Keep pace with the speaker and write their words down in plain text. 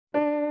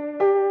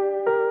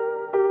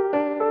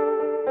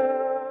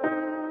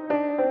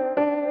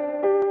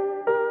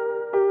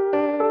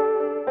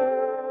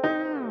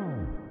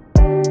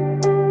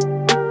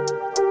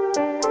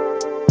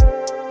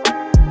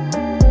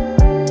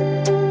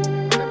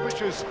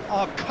fans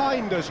are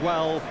kind as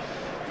well,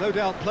 no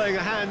doubt playing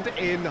a hand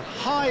in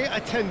high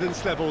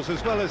attendance levels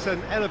as well as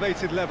an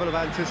elevated level of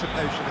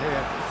anticipation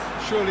here.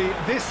 Surely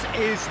this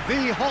is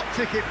the hot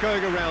ticket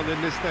going around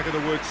in this neck of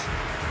the woods.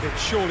 It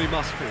surely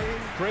must be.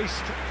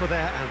 Braced for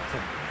their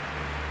anthem.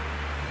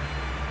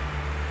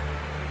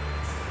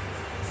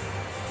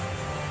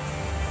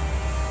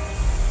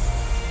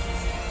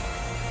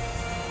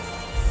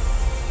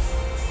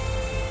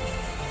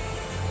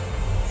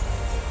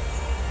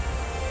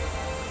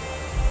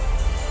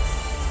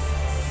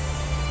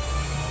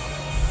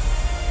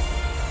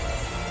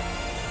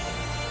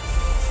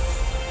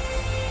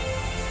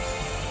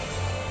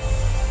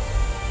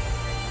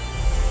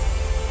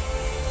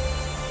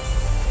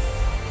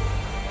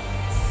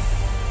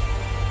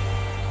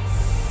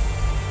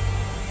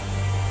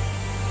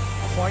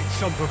 Quite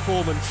some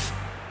performance.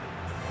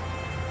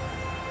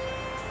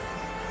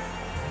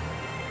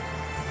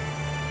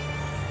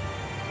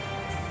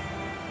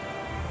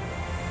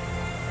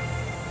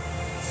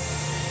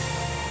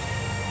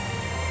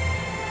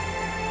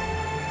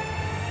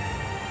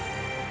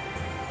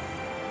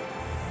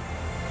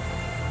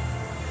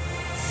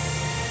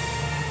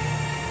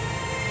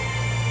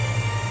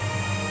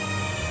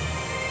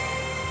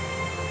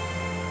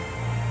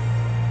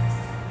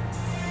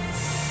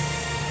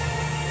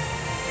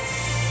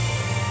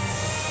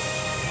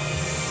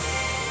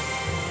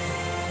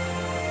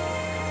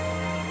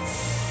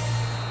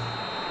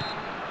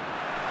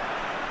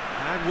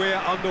 And we're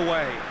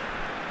underway.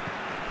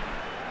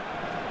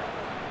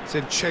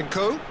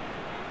 Zinchenko.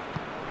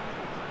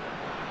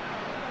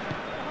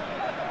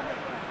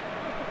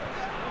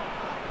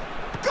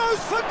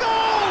 Goes for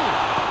goal!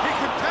 He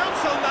can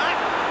pounce on that.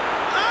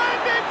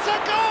 And it's a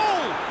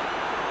goal!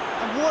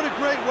 And what a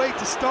great way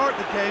to start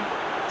the game,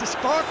 to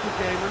spark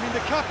the game. I mean,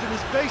 the captain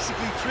has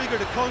basically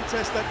triggered a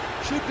contest that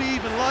should be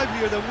even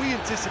livelier than we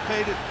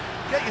anticipated.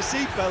 Get your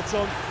seatbelts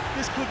on.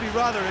 This could be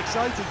rather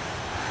exciting.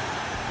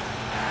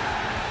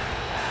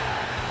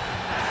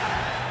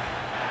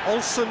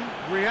 Olsen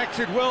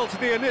reacted well to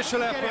the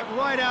initial effort. Get it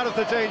right out of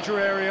the danger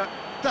area.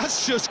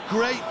 That's just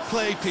great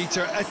play,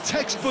 Peter. A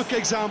textbook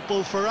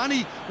example for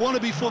any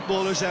wannabe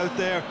footballers out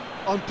there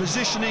on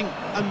positioning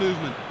and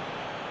movement.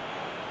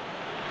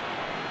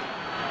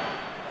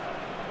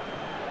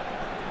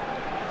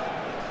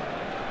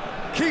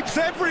 Keeps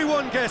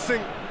everyone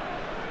guessing.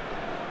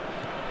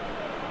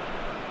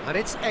 And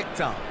it's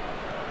Ekdal.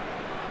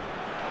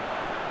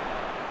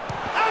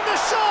 And the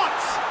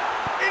shot!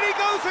 In he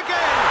goes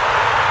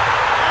again!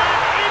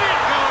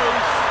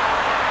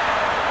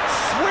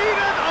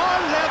 Sweden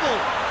are level.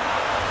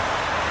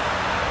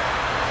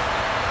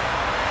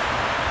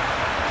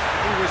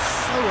 He was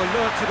so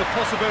alert to the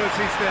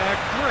possibilities there.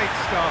 Great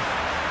stuff.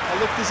 Oh,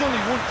 look, there's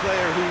only one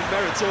player who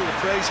merits all the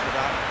praise for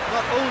that.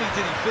 Not only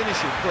did he finish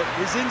it, but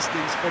his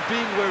instincts for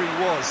being where he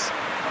was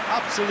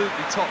are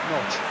absolutely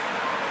top-notch.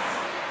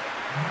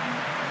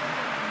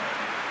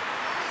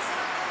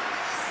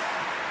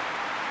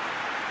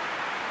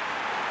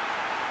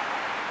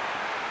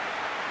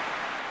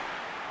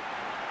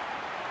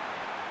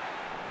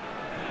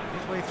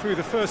 Way through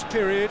the first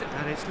period,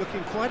 and it's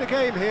looking quite a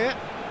game here.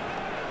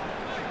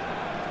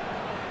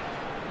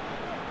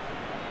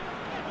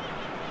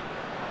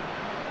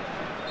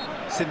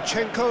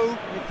 Zinchenko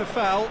with the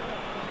foul.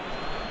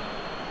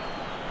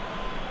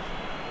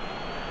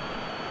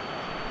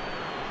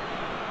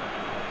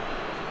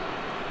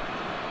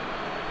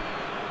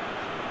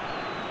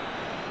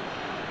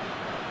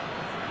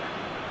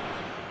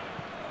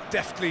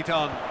 Deftly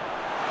done.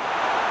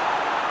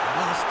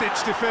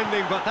 Last-ditch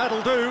defending, but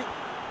that'll do.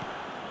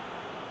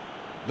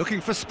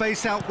 Looking for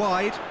space out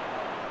wide.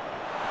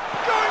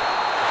 Going!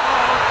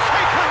 Oh,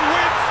 taken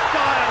with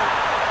style!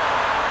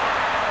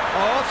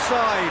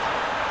 Offside.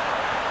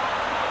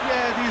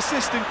 Yeah, the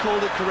assistant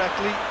called it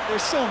correctly.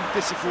 There's some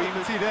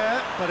disagreement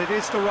there, but it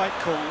is the right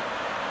call.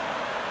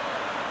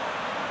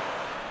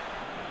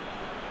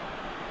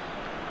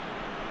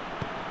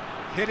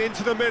 Hit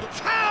into the middle.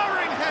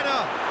 Towering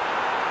header!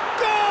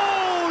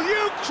 Goal,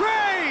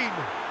 Ukraine!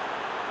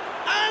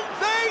 And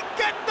they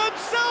get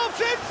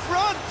themselves in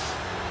front!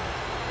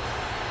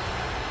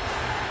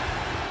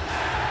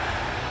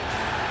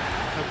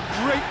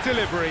 Great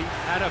delivery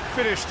and a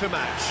finish to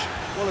match.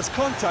 Well, as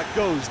contact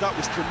goes, that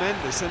was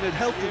tremendous, and it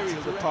helped the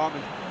aerial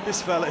department.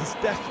 This fella is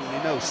definitely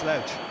no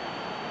slouch.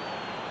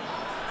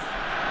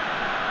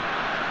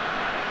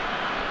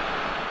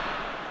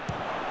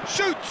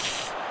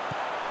 Shoots!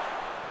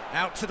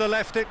 Out to the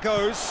left it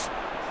goes.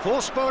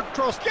 Forsberg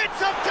cross.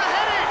 Gets up to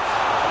head it!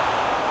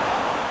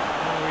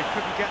 Oh, he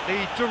couldn't get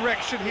the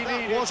direction he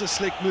needed. That was a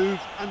slick move,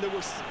 and there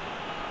was...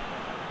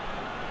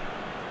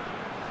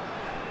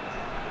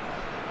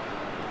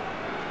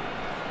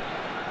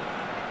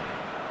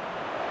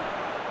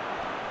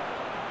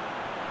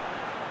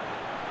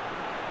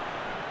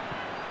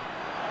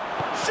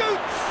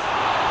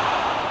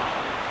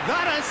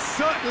 That has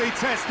certainly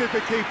tested the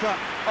keeper.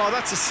 Oh,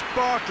 that's a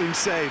sparkling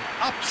save.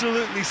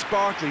 Absolutely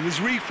sparkling. His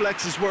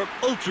reflexes were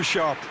ultra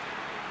sharp.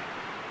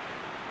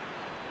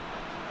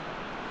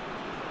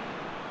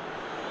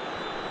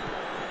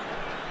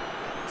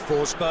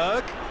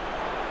 Forsberg.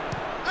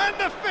 And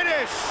the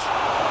finish!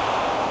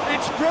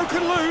 It's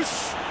broken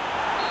loose.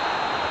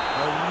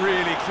 A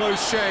really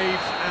close shave,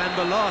 and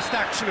the last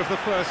action of the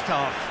first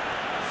half.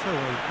 So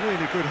a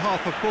really good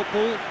half of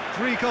football,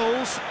 3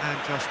 goals and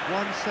just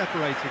one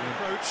separating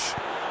approach.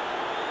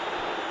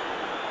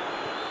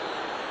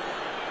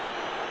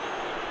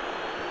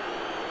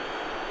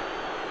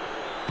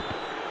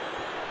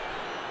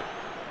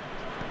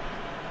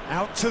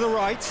 Out to the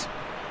right.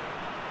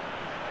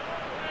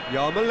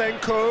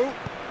 Yarmolenko.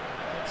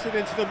 Gets it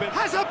into the middle.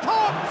 Has a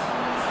pop!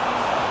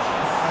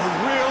 A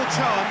real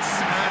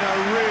chance and a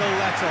real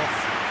let-off.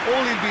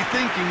 All he'll be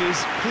thinking is,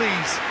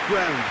 please,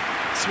 ground,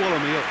 swallow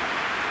me up.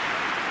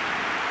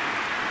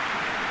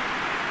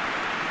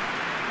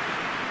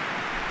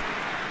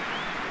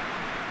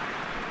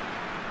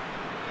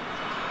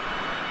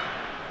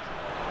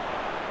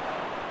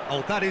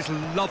 Oh, that is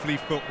lovely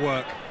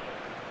footwork.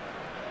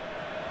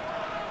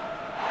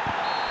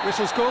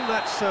 Whistle's gone,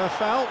 that's a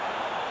foul.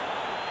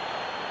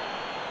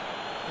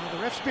 Well,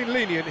 the ref's been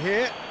lenient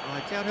here. I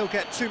doubt he'll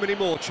get too many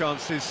more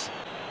chances.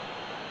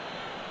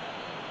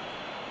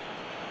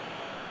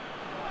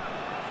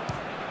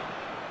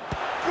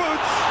 Good,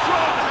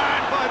 strong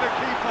hand by the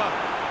keeper.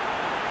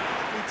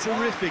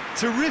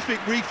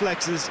 Terrific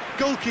reflexes,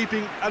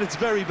 goalkeeping at its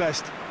very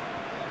best.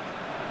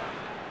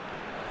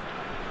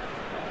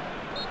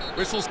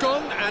 Whistle's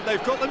gone, and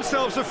they've got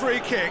themselves a free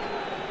kick.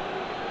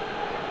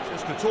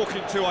 Just a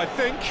talking to, I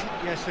think.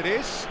 Yes, it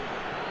is.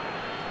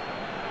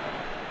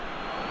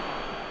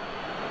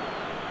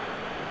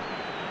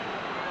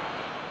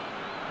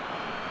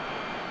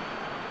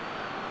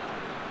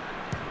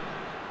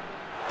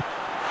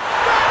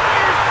 That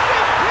is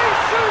simply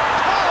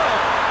superb!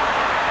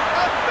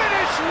 A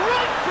finish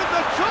right from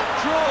the top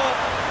draw.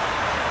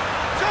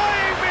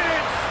 Dying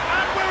minutes,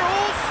 and we're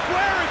all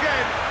square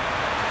again.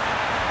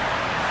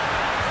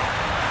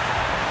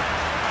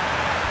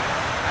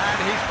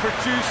 He's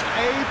produced a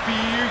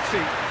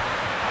beauty.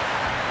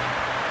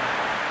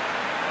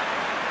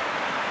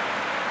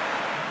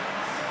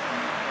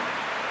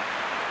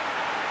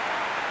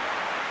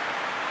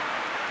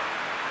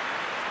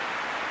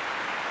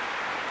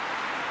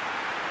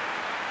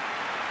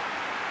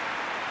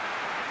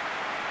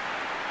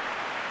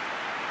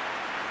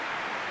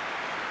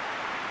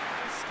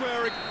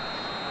 Squaring.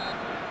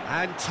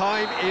 And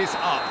time is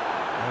up.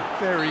 A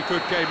very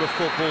good game of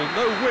football.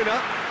 No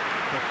winner.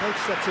 But both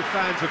sets of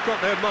fans have got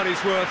their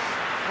money's worth.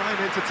 Fine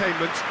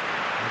entertainment,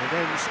 and it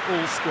ends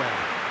all square.